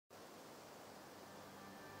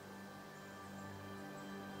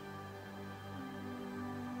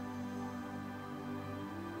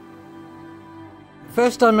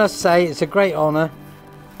First, I must say it's a great honour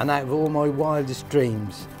and out of all my wildest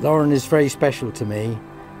dreams. Lauren is very special to me,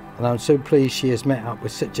 and I'm so pleased she has met up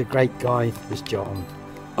with such a great guy as John.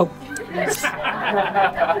 Oh,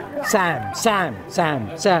 Sam,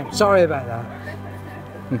 sorry about that.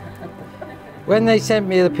 When they sent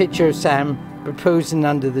me the picture of Sam proposing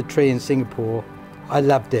under the tree in Singapore, I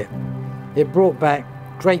loved it. It brought back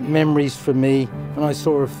great memories for me when I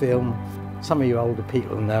saw a film, some of you older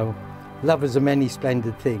people know, Love is a Many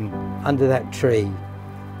Splendid Thing, under that tree.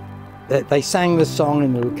 They sang the song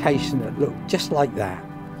in a location that looked just like that.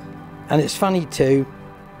 And it's funny too,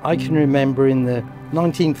 I can remember in the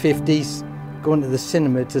 1950s going to the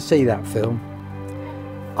cinema to see that film.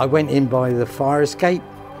 I went in by the fire escape,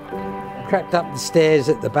 crept up the stairs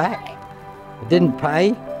at the back, I didn't pay,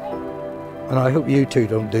 and I hope you two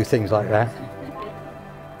don't do things like that.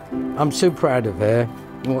 I'm so proud of her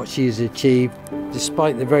and what she has achieved,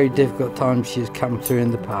 despite the very difficult times she has come through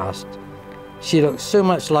in the past. She looks so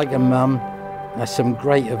much like her mum, has some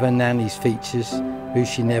great of her nanny's features, who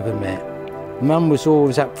she never met. Mum was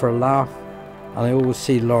always up for a laugh, and I always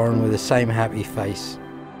see Lauren with the same happy face.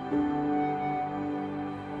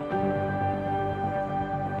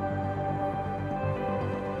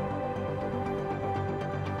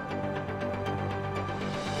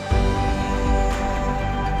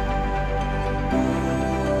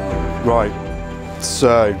 Right,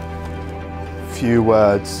 so, few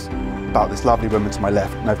words about this lovely woman to my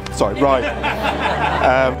left. No, sorry, right.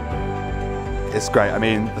 It's great. I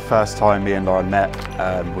mean, the first time me and Lauren met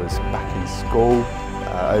was back in school,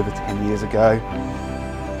 over 10 years ago.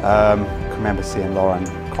 I can remember seeing Lauren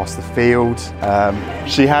across the field.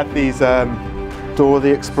 She had these Dora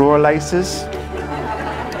the Explorer laces.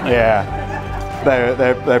 Yeah,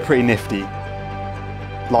 they're pretty nifty.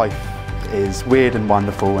 Life is weird and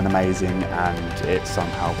wonderful and amazing, and it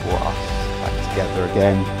somehow brought us back together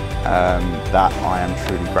again. That I am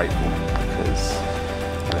truly grateful, because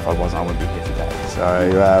if I wasn't, I wouldn't be here today. So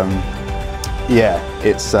yeah,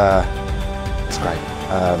 it's great.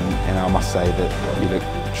 And I must say that you look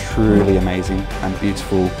truly amazing and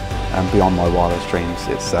beautiful and beyond my wildest dreams.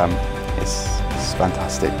 It's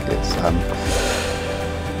fantastic.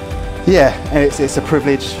 Yeah, and it's a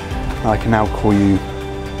privilege. I can now call you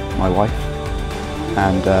my wife,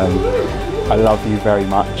 and I love you very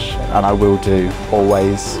much, and I will do,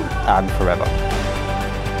 always and forever.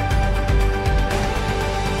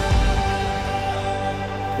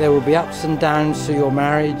 There will be ups and downs to your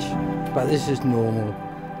marriage, but this is normal.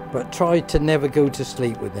 But try to never go to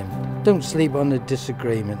sleep with him. Don't sleep on a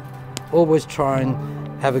disagreement. Always try and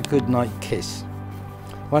have a good night kiss.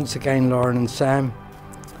 Once again, Lauren and Sam,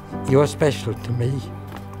 you are special to me.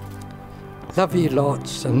 Love you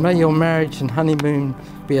lots, and may your marriage and honeymoon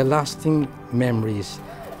be a lasting memories,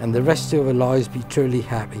 and the rest of your lives be truly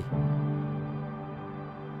happy.